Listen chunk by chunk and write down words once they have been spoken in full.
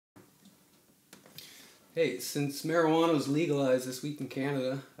Hey, since marijuana was legalized this week in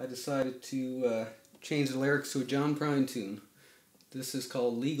Canada, I decided to change the lyrics to a John Prine tune. This is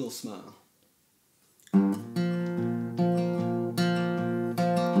called Legal Smile. When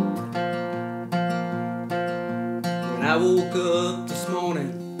I woke up this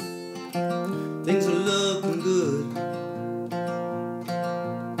morning, things were looking good.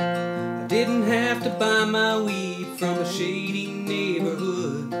 I didn't have to buy my weed from a shady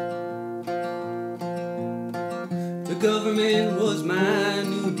neighborhood. The government was my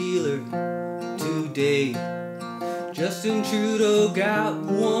new dealer today. Justin Trudeau got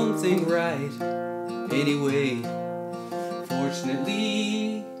one thing right. Anyway,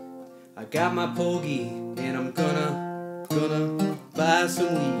 fortunately, I got my pogey and I'm gonna buy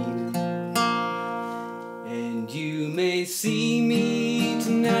some weed. And you may see me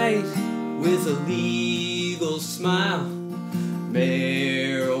tonight with a legal smile.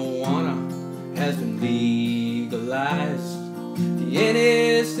 Marijuana has been legalized. The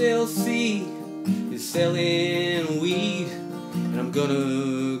NSLC is selling weed, and I'm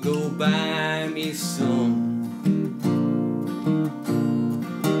gonna go buy me some.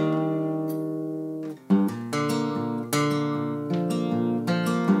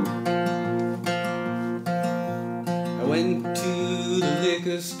 I went to the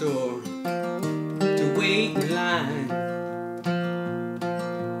liquor store to wait in line.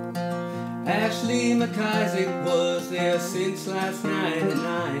 Ashley McIsaac was there since last night at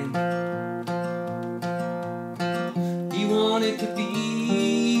 9. He wanted to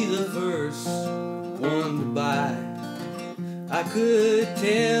be the first one to buy. I could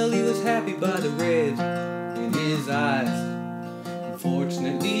tell he was happy by the red in his eyes.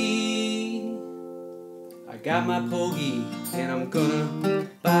 Unfortunately, I got my pogey and I'm gonna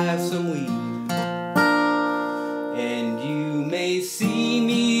buy some weed. And you may see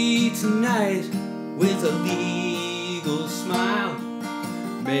me tonight with a legal smile.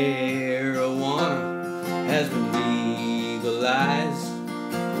 Marijuana has been legalized.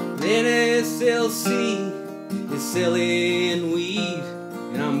 NSLC is selling weed,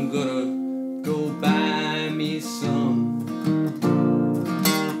 and I'm gonna go buy me some.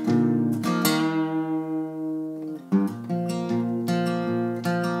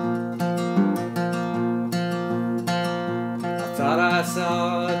 Thought I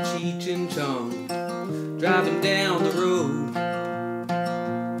saw a Cheech and Chong driving down the road.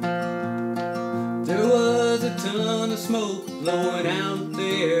 There was a ton of smoke blowing out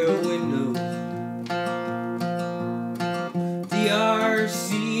their window. The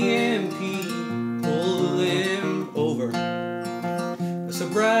RCMP pulled them over. The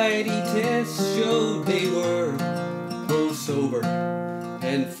sobriety test showed they were both sober.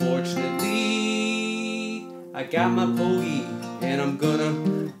 And fortunately, I got my pogey and I'm gonna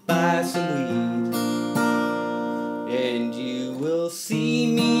buy some weed. And you will see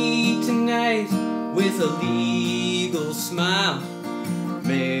me tonight with a legal smile.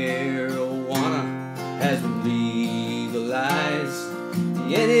 Marijuana has been legalized.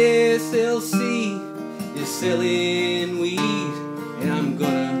 The NSLC is selling weed, and I'm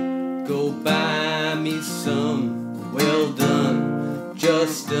gonna go buy me some. Well done,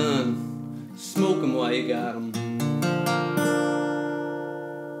 just done. Smoke 'em while you got 'em.